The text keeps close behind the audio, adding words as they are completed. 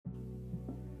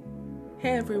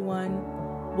Hey everyone,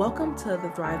 welcome to the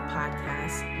Thrive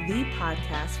Podcast, the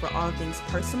podcast for all things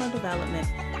personal development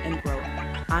and growth.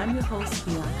 I'm your host,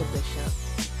 Bianca Bishop.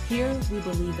 Here we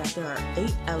believe that there are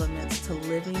 8 elements to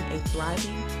living a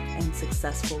thriving and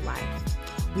successful life.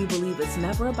 We believe it's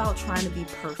never about trying to be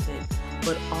perfect,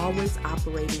 but always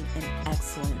operating in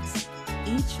excellence.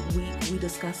 Each week we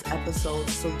discuss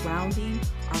episodes surrounding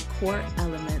our core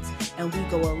elements, and we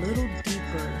go a little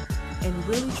deeper and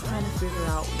really trying to figure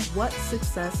out what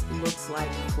success looks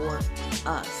like for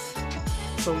us.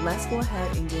 So let's go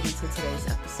ahead and get into today's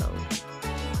episode.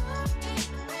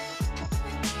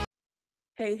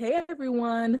 Hey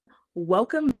everyone.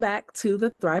 Welcome back to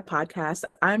the Thrive Podcast.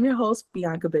 I'm your host,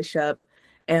 Bianca Bishop,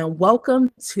 and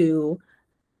welcome to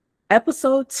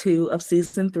episode 2 of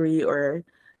season 3, or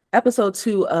episode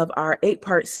 2 of our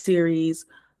 8-part series,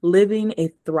 Living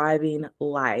a Thriving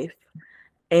Life.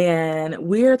 And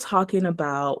we're talking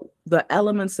about the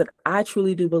elements that I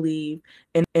truly do believe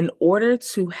in order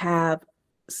to have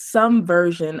some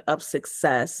version of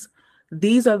success.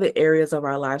 These are the areas of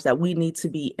our lives that we need to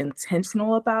be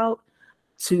intentional about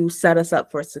to set us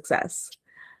up for success.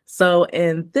 So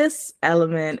in this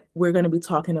element, we're going to be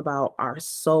talking about our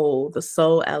soul, the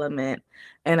soul element.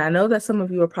 And I know that some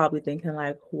of you are probably thinking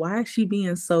like, why is she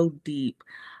being so deep?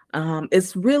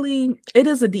 It's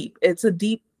a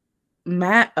deep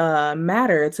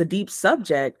matter. It's a deep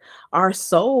subject. Our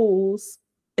souls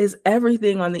is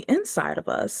everything on the inside of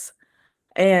us.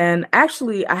 And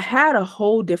actually, I had a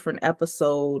whole different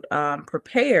episode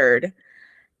prepared,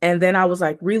 and then I was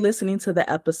like re-listening to the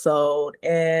episode,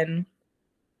 and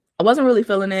I wasn't really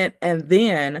feeling it. And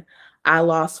then I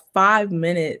lost 5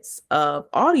 minutes of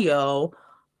audio.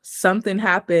 Something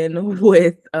happened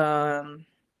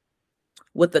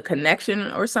with the connection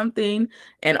or something,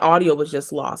 and audio was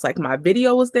just lost. Like my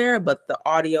video was there, but the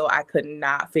audio, I could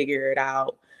not figure it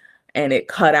out, and it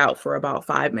cut out for about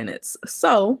 5 minutes.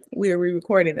 So we are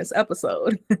re-recording this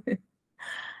episode.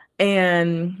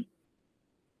 And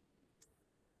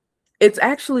it's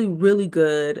actually really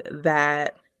good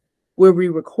that we're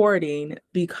re-recording,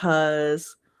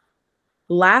 because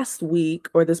last week,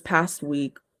 or this past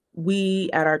week, we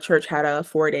at our church had a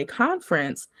 4-day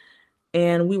conference,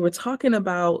 and we were talking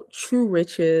about true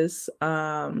riches.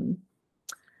 And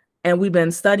we've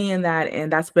been studying that,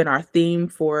 and that's been our theme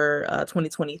for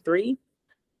 2023.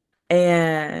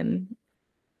 And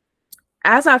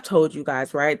as I've told you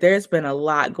guys, right, there's been a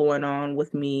lot going on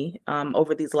with me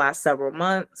over these last several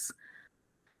months.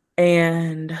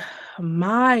 And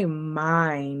my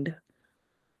mind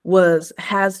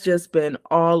has just been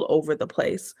all over the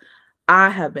place.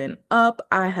 I have been up,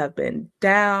 I have been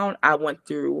down. I went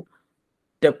through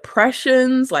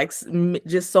depressions, like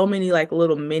just so many like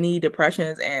little mini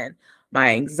depressions, and my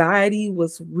anxiety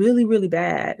was really, really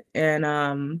bad.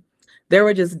 And there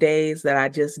were just days that I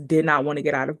just did not want to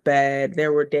get out of bed.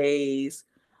 There were days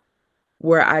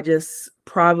where I just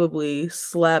probably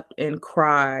slept and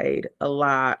cried a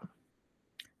lot.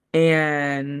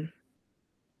 And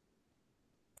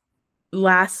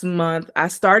last month, I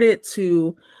started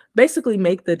to basically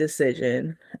make the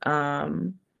decision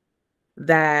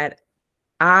that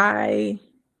I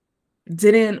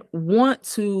didn't want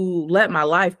to let my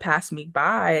life pass me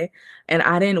by, and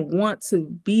I didn't want to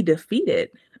be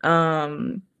defeated.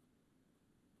 And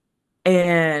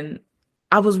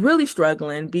I was really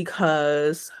struggling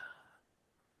because,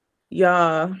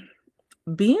 y'all,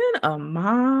 being a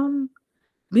mom,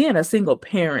 being a single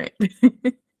parent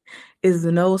is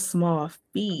no small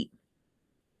feat.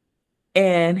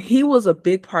 And he was a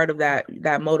big part of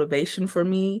that motivation for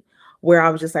me, where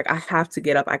I was just like, I have to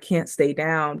get up. I can't stay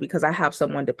down because I have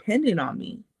someone depending on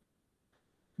me.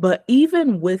 But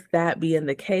even with that being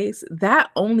the case,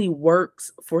 that only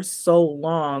works for so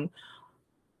long.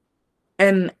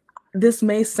 And this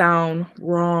may sound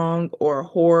wrong or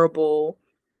horrible,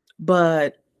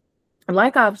 but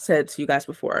like I've said to you guys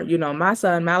before, my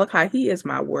son Malachi, he is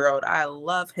my world. I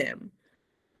love him.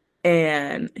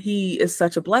 And he is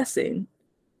such a blessing.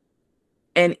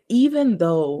 And even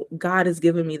though God has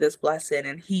given me this blessing,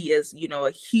 and he is,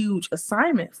 a huge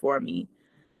assignment for me,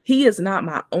 he is not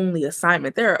my only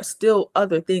assignment. There are still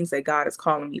other things that God is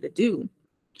calling me to do.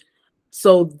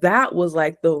 So that was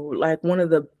like one of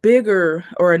the bigger,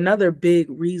 or another big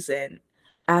reason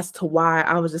as to why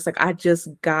I was just like, I just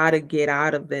gotta get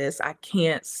out of this. I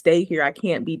can't stay here. I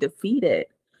can't be defeated.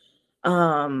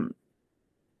 And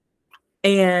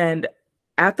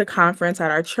at the conference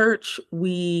at our church,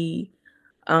 we,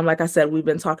 like I said, we've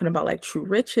been talking about like true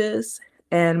riches,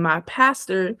 and my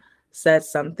pastor said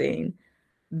something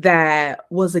that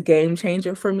was a game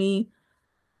changer for me.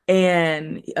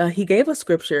 And he gave a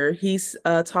scripture. He's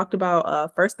talked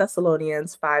about 1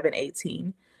 Thessalonians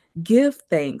 5:18. Give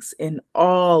thanks in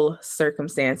all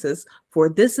circumstances, for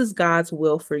this is God's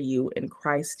will for you in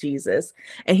Christ Jesus.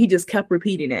 And he just kept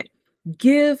repeating it.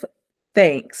 Give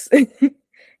thanks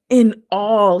in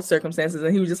all circumstances.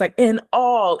 And he was just like, in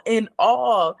all, in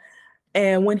all.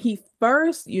 And when he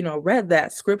first, read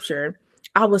that scripture,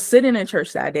 I was sitting in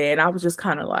church that day and I was just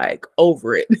kind of like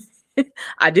over it.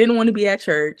 I didn't want to be at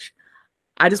church.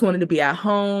 I just wanted to be at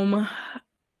home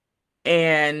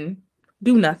and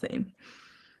do nothing.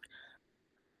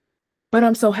 But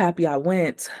I'm so happy I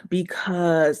went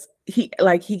because he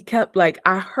kept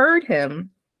I heard him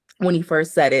when he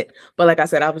first said it, but like I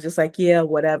said, I was just like, yeah,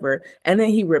 whatever. And then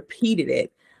he repeated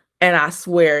it. And I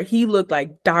swear he looked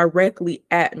like directly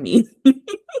at me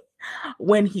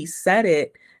when he said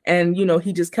it. And,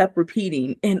 he just kept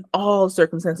repeating in all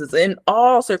circumstances, in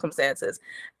all circumstances.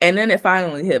 And then it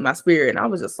finally hit my spirit. And I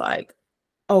was just like,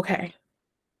 okay,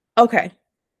 okay,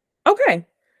 okay.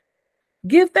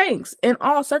 Give thanks in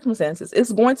all circumstances.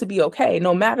 It's going to be okay.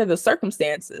 No matter the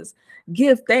circumstances,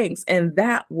 give thanks. And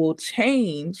that will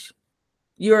change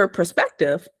your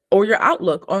perspective or your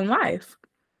outlook on life.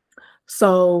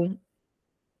 So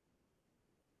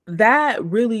that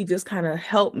really just kind of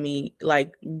helped me,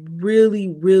 really,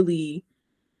 really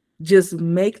just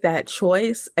make that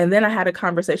choice. And then I had a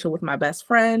conversation with my best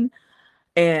friend,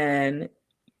 and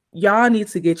y'all need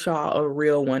to get y'all a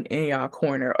real one in y'all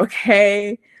corner,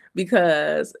 okay?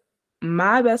 Because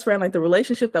my best friend, the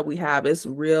relationship that we have is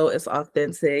real, it's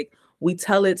authentic. We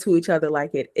tell it to each other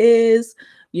like it is.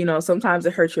 Sometimes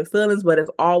it hurts your feelings, but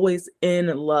it's always in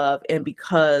love and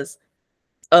because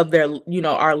of their,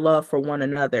 our love for one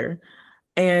another.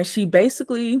 And she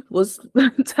basically was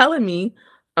telling me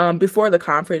before the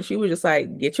conference, she was just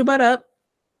like, get your butt up.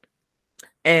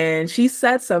 And she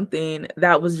said something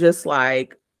that was just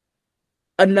like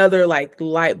another light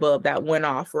bulb that went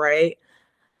off, right?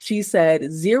 She said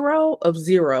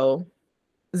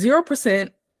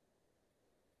 0%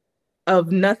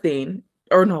 of nothing,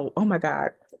 or no, oh my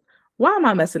God, why am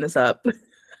I messing this up?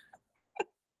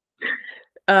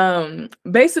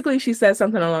 Basically she said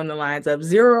something along the lines of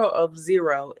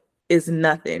 0 is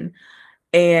nothing.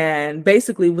 And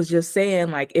basically was just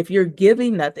saying, if you're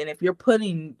giving nothing, if you're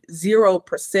putting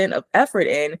 0% of effort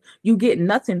in, you get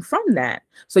nothing from that.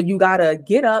 So you got to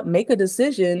get up, make a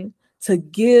decision to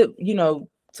give,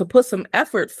 to put some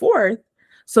effort forth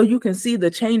so you can see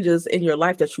the changes in your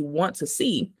life that you want to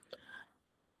see.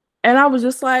 And I was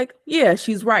just like, yeah,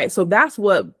 she's right. So that's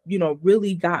what,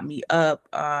 really got me up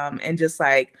and just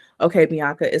like, okay,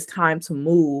 Bianca, it's time to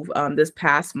move this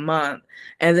past month.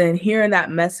 And then hearing that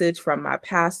message from my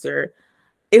pastor,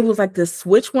 it was like this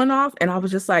switch went off. And I was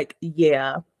just like,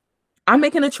 yeah, I'm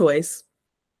making a choice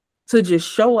to just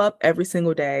show up every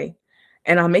single day.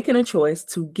 And I'm making a choice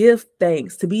to give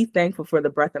thanks, to be thankful for the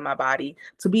breath in my body,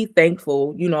 to be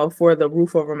thankful, for the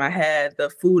roof over my head,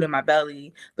 the food in my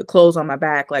belly, the clothes on my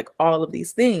back, all of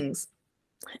these things.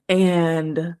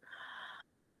 And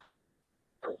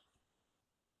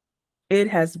it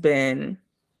has been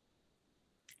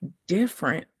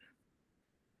different.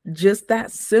 Just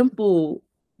that simple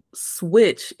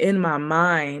switch in my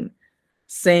mind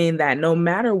saying that no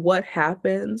matter what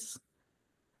happens,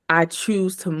 I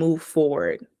choose to move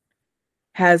forward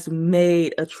has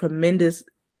made a tremendous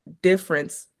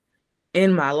difference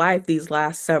in my life these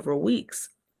last several weeks.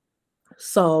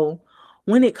 So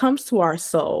when it comes to our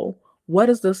soul, what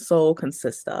does the soul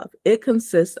consist of? It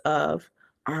consists of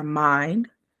our mind,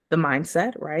 the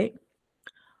mindset, right?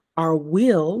 Our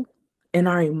will and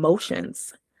our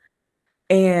emotions.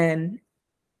 And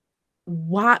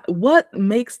what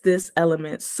makes this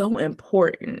element so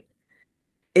important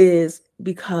is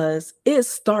because it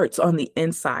starts on the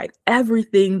inside.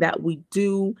 Everything that we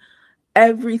do,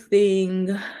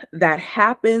 everything that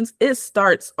happens, it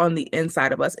starts on the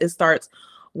inside of us. It starts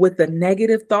with the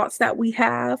negative thoughts that we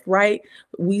have, right?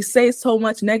 We say so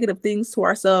much negative things to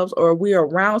ourselves, or we're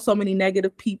around so many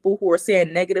negative people who are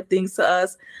saying negative things to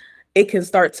us. It can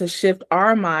start to shift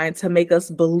our mind to make us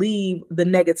believe the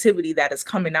negativity that is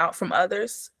coming out from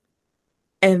others.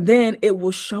 And then it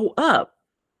will show up.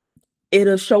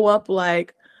 It'll show up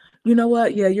like, you know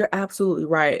what? Yeah, you're absolutely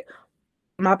right.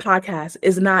 My podcast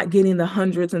is not getting the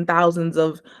hundreds and thousands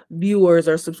of viewers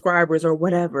or subscribers or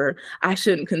whatever. I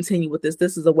shouldn't continue with this.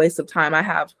 This is a waste of time. I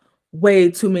have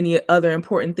way too many other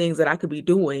important things that I could be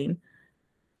doing.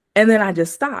 And then I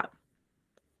just stop.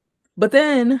 But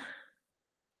then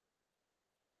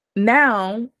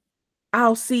now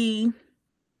I'll see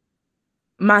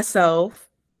myself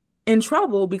in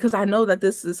trouble because I know that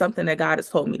this is something that God has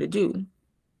told me to do.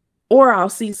 or I'll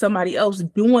see somebody else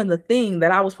doing the thing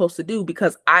that I was supposed to do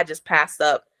because I just passed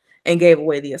up and gave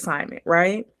away the assignment,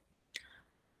 right?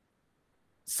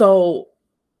 So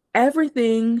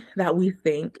everything that we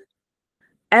think,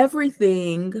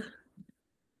 everything,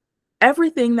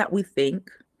 everything that we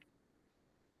think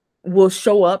will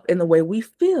show up in the way we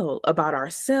feel about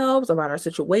ourselves, about our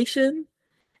situation.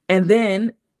 And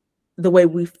then the way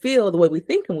we feel, the way we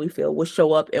think and we feel will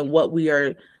show up in what we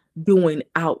are doing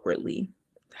outwardly,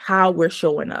 how we're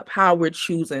showing up, how we're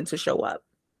choosing to show up.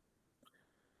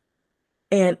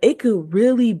 And it could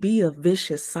really be a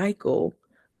vicious cycle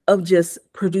of just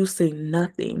producing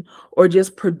nothing or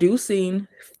just producing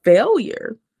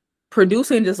failure,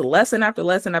 producing just lesson after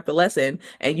lesson after lesson,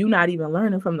 and you not even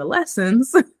learning from the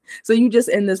lessons. So you just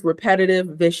in this repetitive,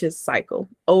 vicious cycle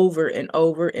over and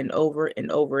over and over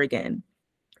and over again.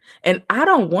 And I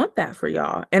don't want that for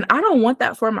y'all. And I don't want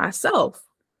that for myself.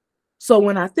 So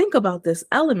when I think about this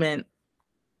element,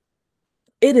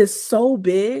 it is so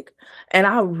big. And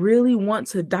I really want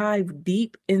to dive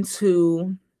deep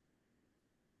into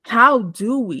how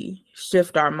do we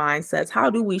shift our mindsets? How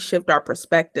do we shift our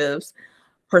perspectives?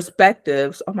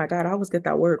 Oh my God, I always get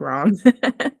that word wrong.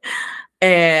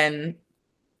 And,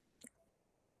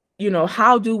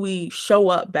 how do we show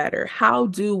up better? How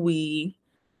do we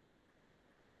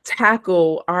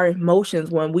tackle our emotions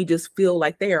when we just feel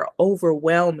like they are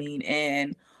overwhelming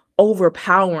and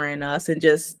overpowering us and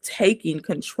just taking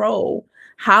control?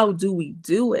 How do we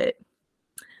do it?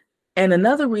 And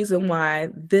another reason why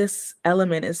this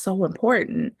element is so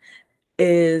important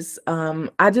is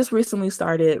I just recently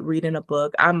started reading a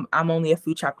book. I'm only a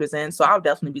few chapters in, so I'll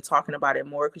definitely be talking about it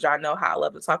more because y'all know how I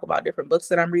love to talk about different books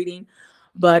that I'm reading.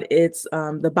 But it's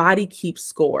The Body Keeps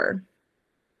Score.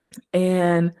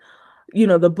 And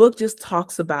the book just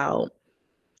talks about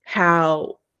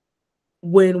how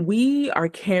when we are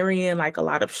carrying like a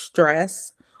lot of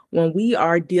stress, when we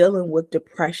are dealing with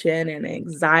depression and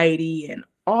anxiety and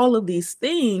all of these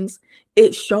things,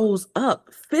 it shows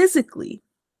up physically.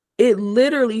 It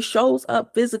literally shows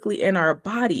up physically in our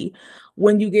body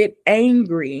when you get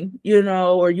angry,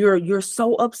 or you're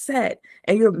so upset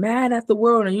and you're mad at the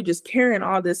world and you're just carrying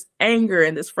all this anger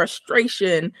and this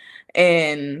frustration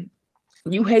and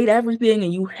you hate everything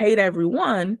and you hate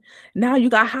everyone. Now you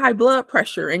got high blood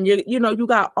pressure and you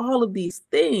got all of these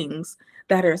things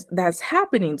that's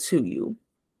happening to you.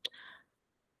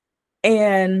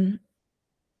 And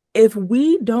if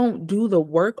we don't do the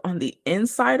work on the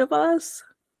inside of us,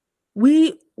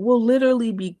 we will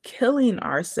literally be killing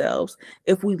ourselves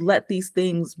if we let these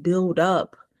things build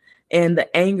up and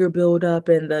the anger build up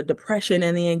and the depression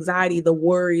and the anxiety, the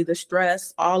worry, the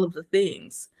stress, all of the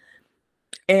things.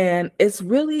 And it's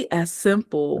really as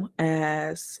simple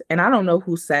as, and I don't know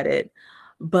who said it,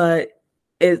 but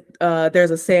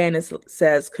there's a saying that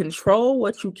says, control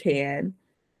what you can,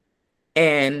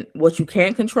 and what you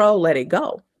can't control, let it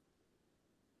go.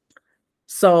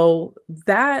 So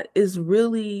that is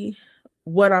really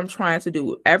what I'm trying to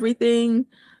do. Everything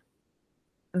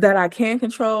that I can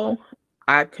control,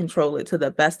 I control it to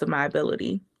the best of my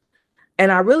ability.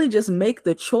 And I really just make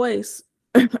the choice,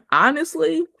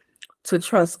 honestly, to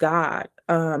trust God,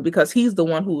 because he's the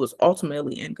one who is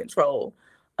ultimately in control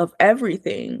of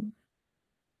everything.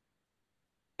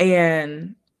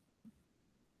 And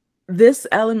this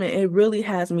element, it really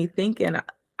has me thinking.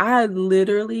 I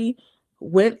literally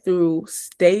went through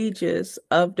stages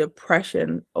of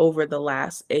depression over the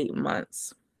last 8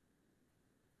 months.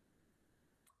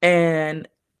 And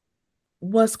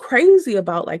what's crazy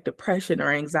about like depression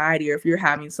or anxiety, or if you're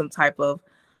having some type of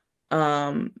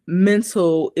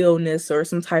mental illness or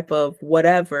some type of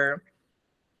whatever,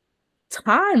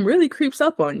 time really creeps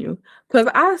up on you. Because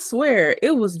I swear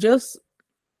it was just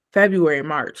February,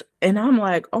 March, and I'm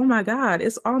like, oh my God,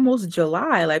 it's almost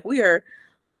July. Like we are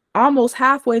almost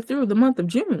halfway through the month of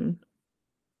June.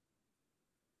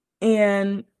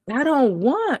 And I don't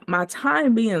want my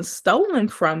time being stolen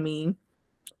from me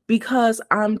because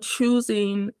I'm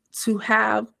choosing to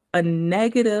have a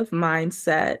negative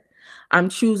mindset. I'm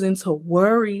choosing to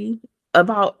worry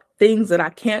about things that I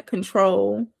can't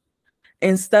control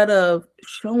instead of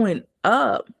showing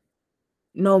up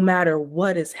no matter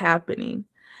what is happening.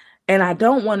 And I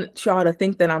don't want y'all to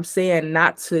think that I'm saying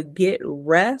not to get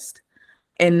rest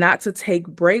and not to take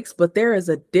breaks, but there is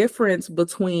a difference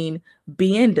between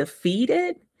being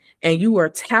defeated and you are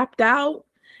tapped out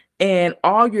and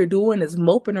all you're doing is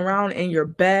moping around in your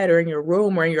bed or in your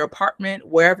room or in your apartment,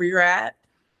 wherever you're at,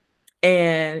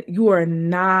 and you are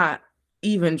not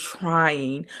even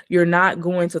trying. You're not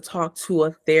going to talk to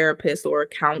a therapist or a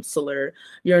counselor.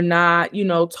 You're not,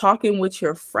 talking with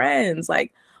your friends.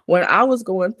 Like, when I was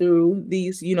going through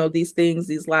these, these things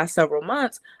these last several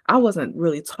months, I wasn't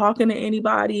really talking to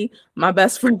anybody. My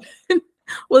best friend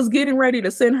was getting ready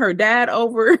to send her dad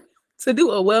over to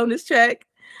do a wellness check.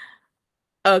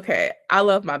 Okay, I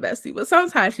love my bestie, but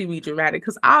sometimes she be dramatic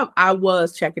because I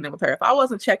was checking in with her. If I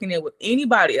wasn't checking in with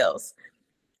anybody else,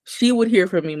 she would hear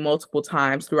from me multiple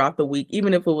times throughout the week,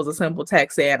 even if it was a simple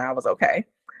text saying I was okay.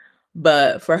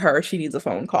 But for her, she needs a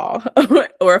phone call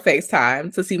or a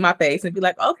FaceTime to see my face and be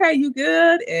like, okay, you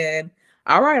good? And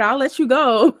all right, I'll let you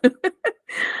go.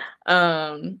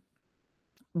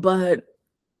 But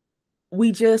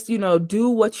we just, do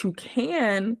what you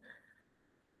can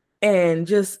and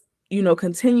just,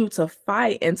 continue to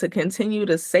fight and to continue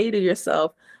to say to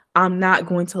yourself, I'm not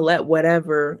going to let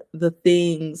whatever the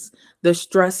things, the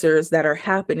stressors that are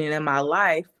happening in my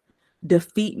life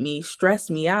defeat me, stress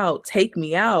me out, take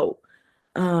me out.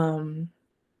 I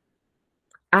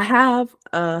have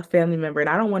a family member, and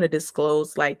I don't want to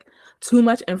disclose like too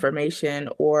much information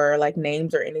or like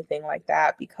names or anything like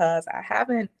that because I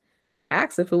haven't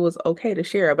asked if it was okay to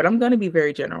share, but I'm going to be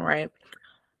very general, right?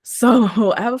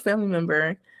 So I have a family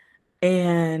member,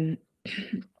 and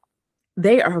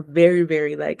they are very,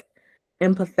 very like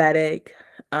empathetic.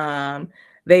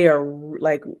 They are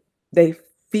like they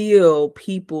feel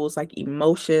people's like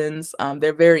emotions.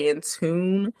 They're very in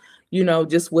tune,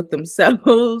 just with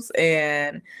themselves,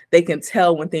 and they can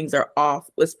tell when things are off,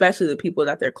 especially the people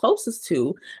that they're closest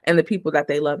to and the people that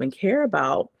they love and care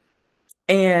about.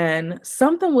 And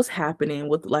something was happening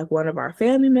with like one of our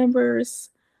family members.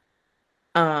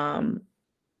 Um,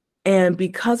 and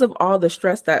because of all the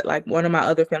stress that like one of my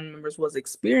other family members was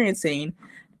experiencing,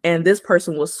 and this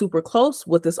person was super close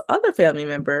with this other family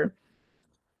member,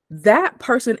 that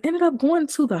person ended up going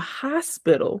to the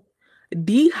hospital,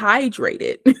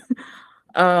 dehydrated,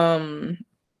 um,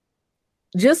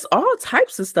 just all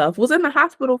types of stuff, was in the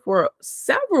hospital for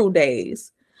several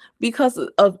days because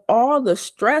of all the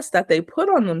stress that they put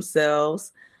on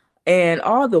themselves and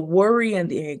all the worry and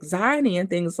the anxiety and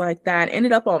things like that.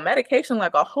 Ended up on medication,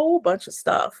 like a whole bunch of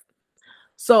stuff.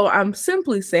 So I'm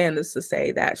simply saying this to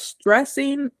say that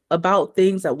stressing about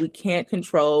things that we can't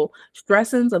control,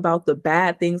 stressing about the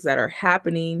bad things that are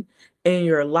happening in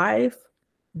your life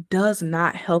does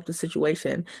not help the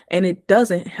situation, and it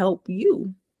doesn't help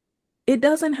you. It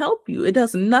doesn't help you. It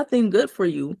does nothing good for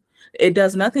you. It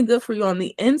does nothing good for you on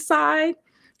the inside.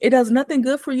 It does nothing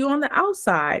good for you on the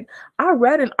outside. I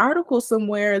read an article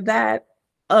somewhere that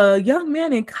a young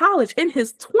man in college in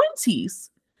his 20s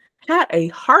had a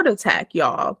heart attack,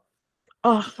 y'all.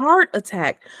 A heart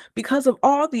attack because of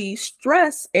all the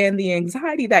stress and the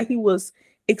anxiety that he was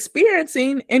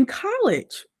experiencing in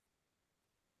college.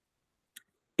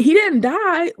 He didn't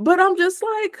die, but I'm just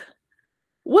like,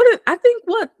 I think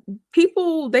what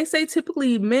people they say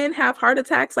typically men have heart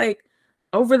attacks like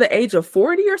over the age of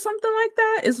 40 or something like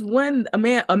that is when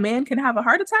a man can have a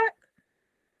heart attack.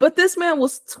 But this man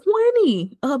was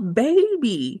 20, a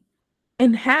baby,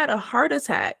 and had a heart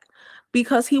attack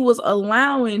because he was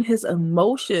allowing his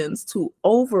emotions to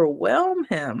overwhelm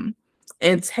him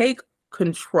and take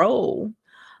control.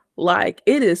 Like,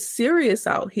 it is serious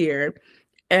out here.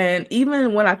 And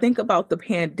even when I think about the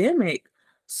pandemic,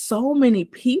 so many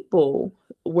people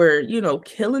were,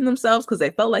 killing themselves because they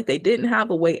felt like they didn't have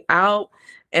a way out.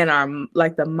 And our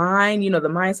like the mind, the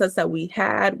mindsets that we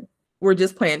had were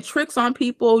just playing tricks on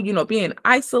people, being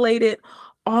isolated,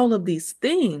 all of these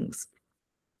things.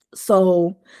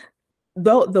 So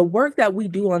the work that we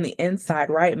do on the inside,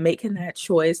 right? Making that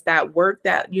choice, that work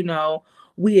that,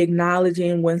 we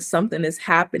acknowledging when something is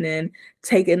happening,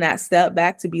 taking that step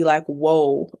back to be like,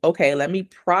 whoa, okay, let me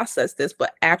process this,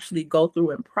 but actually go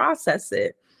through and process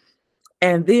it.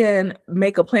 And then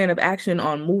make a plan of action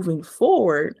on moving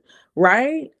forward,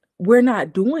 right? We're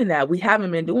not doing that. We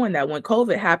haven't been doing that. When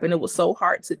COVID happened, it was so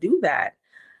hard to do that.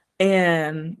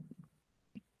 And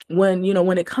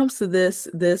when it comes to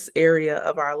this area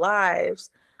of our lives,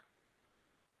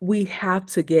 we have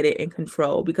to get it in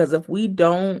control, because if we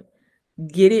don't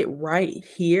get it right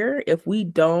here, if we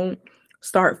don't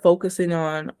start focusing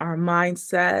on our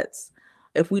mindsets,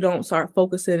 if we don't start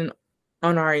focusing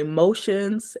on our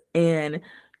emotions and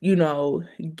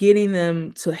getting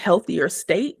them to healthier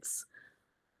states,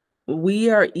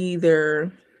 we are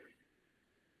either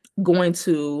going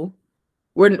to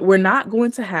we're not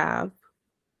going to have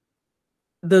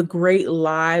the great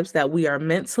lives that we are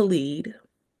meant to lead,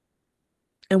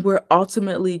 and we're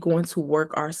ultimately going to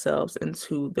work ourselves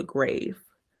into the grave.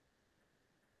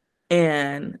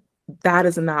 And that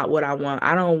is not what I want.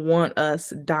 I don't want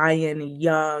us dying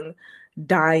young,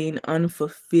 dying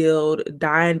unfulfilled,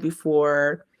 dying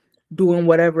before doing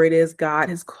whatever it is God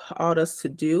has called us to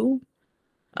do.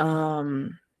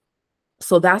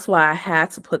 So that's why I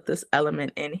had to put this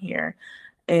element in here.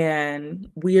 And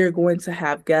we are going to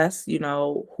have guests,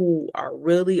 who are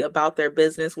really about their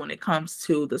business when it comes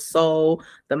to the soul,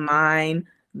 the mind,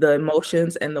 the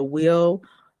emotions, and the will,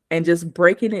 and just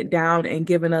breaking it down and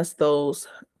giving us those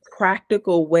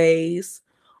practical ways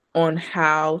on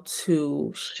how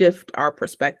to shift our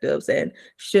perspectives and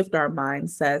shift our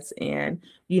mindsets and,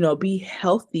 be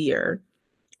healthier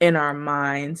in our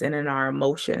minds and in our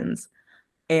emotions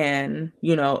and,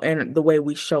 and the way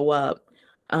we show up.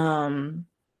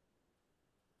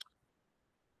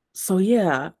 So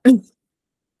yeah,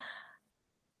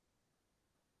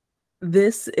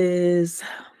 this is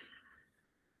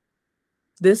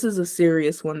this is a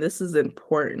serious one. This is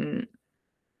important.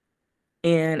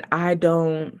 And I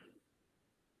don't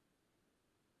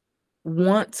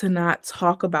want to not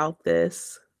talk about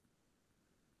this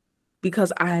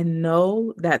because I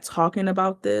know that talking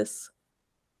about this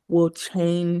will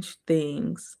change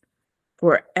things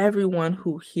for everyone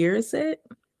who hears it.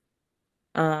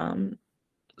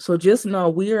 So just know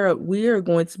we are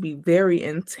going to be very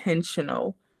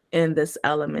intentional in this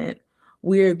element.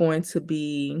 We are going to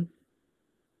be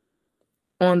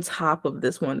on top of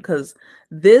this one because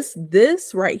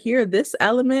this right here, this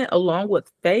element along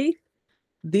with faith,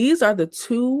 these are the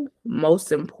two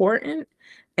most important.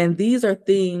 And these are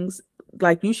things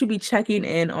like you should be checking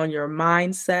in on your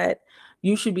mindset.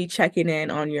 You should be checking in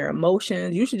on your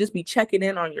emotions. You should just be checking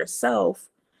in on yourself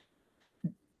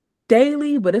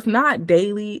daily. But if not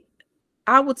daily,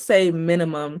 I would say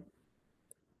minimum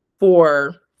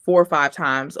for 4 or 5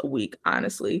 times a week,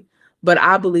 honestly. But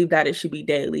I believe that it should be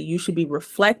daily. You should be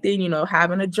reflecting,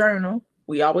 having a journal.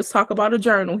 We always talk about a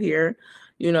journal here.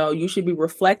 You should be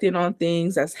reflecting on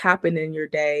things that's happened in your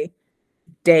day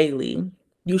daily.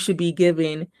 You should be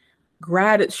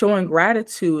showing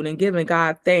gratitude and giving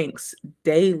God thanks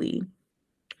daily.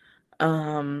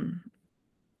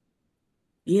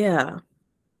 Yeah.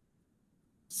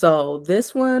 So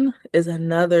this one is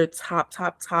another top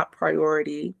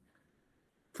priority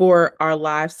for our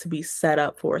lives to be set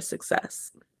up for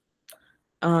success.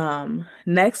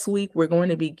 Next week, we're going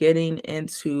to be getting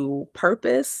into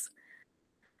purpose,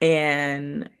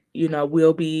 and,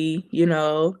 we'll be,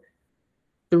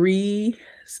 3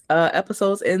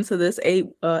 episodes into this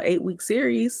 8-week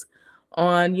series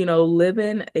on,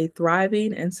 living a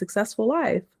thriving and successful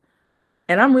life.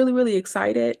 And I'm really, really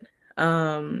excited.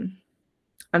 I'm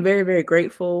very, very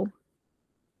grateful.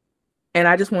 And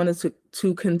I just wanted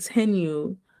to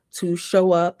continue to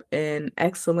show up in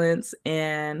excellence,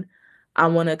 and I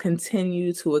want to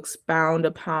continue to expound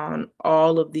upon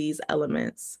all of these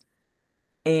elements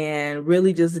and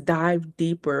really just dive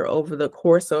deeper over the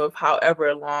course of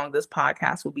however long this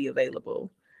podcast will be available.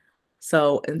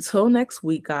 So until next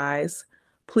week, guys,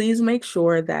 please make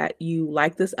sure that you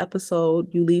like this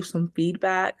episode, you leave some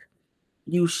feedback,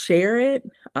 you share it,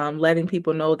 letting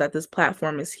people know that this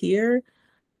platform is here.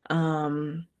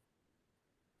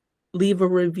 Leave a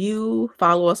review,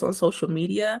 follow us on social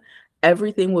media.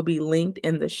 Everything will be linked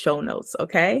in the show notes,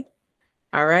 okay?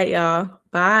 All right, y'all.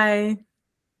 Bye.